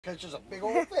Catches a big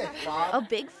old fish, Bob. A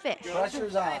big fish.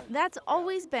 Pressure's on. That's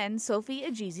always been Sophie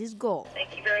Egizi's goal.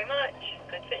 Thank you very much.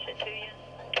 Good fishing to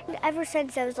you. Ever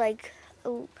since I was like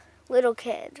a little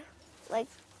kid, like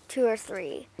 2 or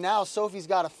 3. Now Sophie's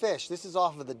got a fish. This is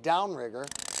off of the downrigger.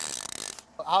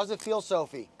 How does it feel,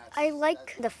 Sophie? I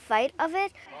like the fight of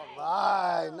it.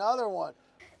 All right, another one.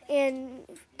 And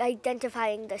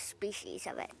identifying the species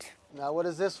of it. Now what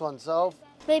is this one, Soph?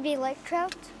 Maybe lake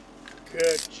trout?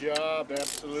 Good job,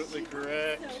 absolutely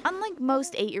correct. Unlike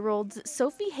most 8-year-olds,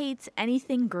 Sophie hates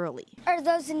anything girly. Are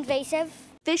those invasive?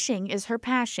 Fishing is her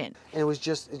passion. And it's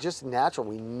just natural.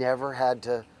 We never had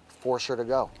to force her to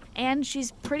go. And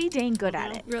she's pretty dang good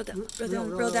at it. Reel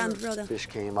down. Fish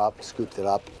came up, scooped it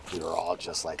up. We were all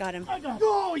just like, Got him.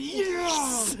 oh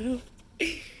yeah!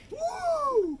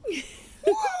 Woo!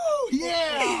 Woo!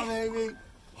 Yeah, baby!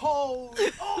 Oh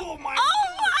my Oh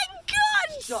my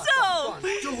God, Shut so! the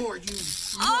front door, you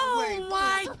Oh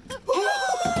my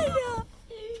God!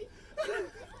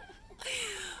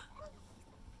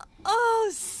 Oh,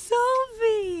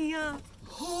 Sophie!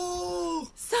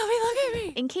 Sophie, look at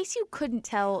me! In case you couldn't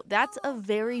tell, that's a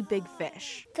very big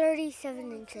fish.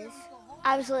 37 inches.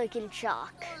 I was like in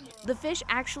shock. The fish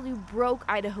actually broke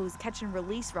Idaho's catch and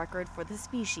release record for the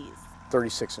species.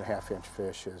 36.5-inch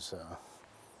fish is,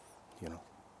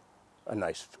 a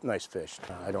nice fish.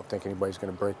 I don't think anybody's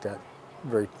going to break that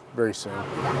very soon.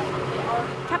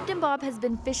 Captain Bob has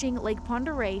been fishing Lake Pend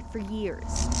Oreille for years.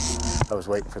 I was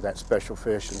waiting for that special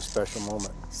fish and special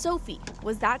moment. Sophie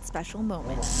was that special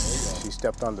moment. She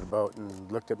stepped onto the boat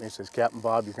and looked at me and says, "Captain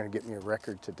Bob, you're going to get me a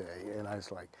record today." And I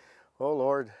was like, "Oh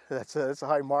Lord, that's a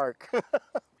high mark."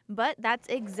 But that's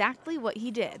exactly what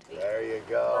he did. There you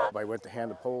go. I went to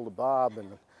hand the pole to Bob,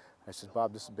 and I said,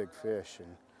 "Bob, this is a big fish."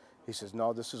 And he says,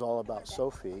 "No, this is all about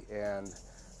Sophie." And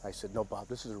I said, "No, Bob,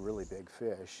 this is a really big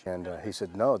fish." And he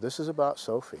said, "No, this is about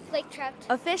Sophie." Lake trout.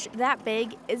 A fish that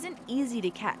big isn't easy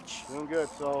to catch. Doing good,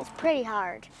 so. Pretty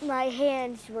hard. My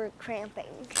hands were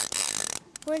cramping.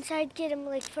 Once I'd get him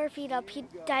like 4 feet up, he'd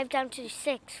dive down to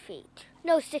 6 feet.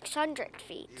 No, 600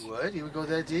 feet. He would? He would go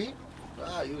that deep?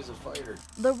 Wow, he was a fighter.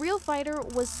 The real fighter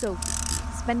was Sophie,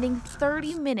 spending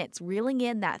 30 minutes reeling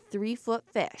in that 3-foot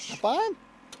fish. Fine.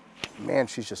 Man,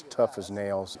 she's just tough as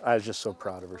nails. I was just so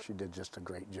proud of her. She did just a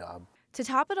great job. To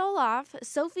top it all off,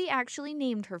 Sophie actually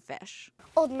named her fish.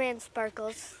 Old Man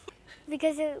Sparkles.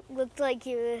 Because it looked like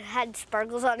he had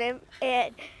sparkles on him.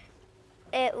 It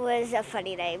was a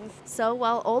funny name. So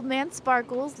while Old Man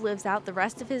Sparkles lives out the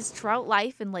rest of his trout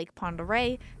life in Lake Pend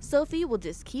Oreille, Sophie will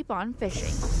just keep on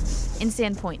fishing. In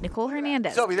Sandpoint, Nicole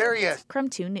Hernandez. Sophie, there he is.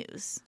 KREM 2 News.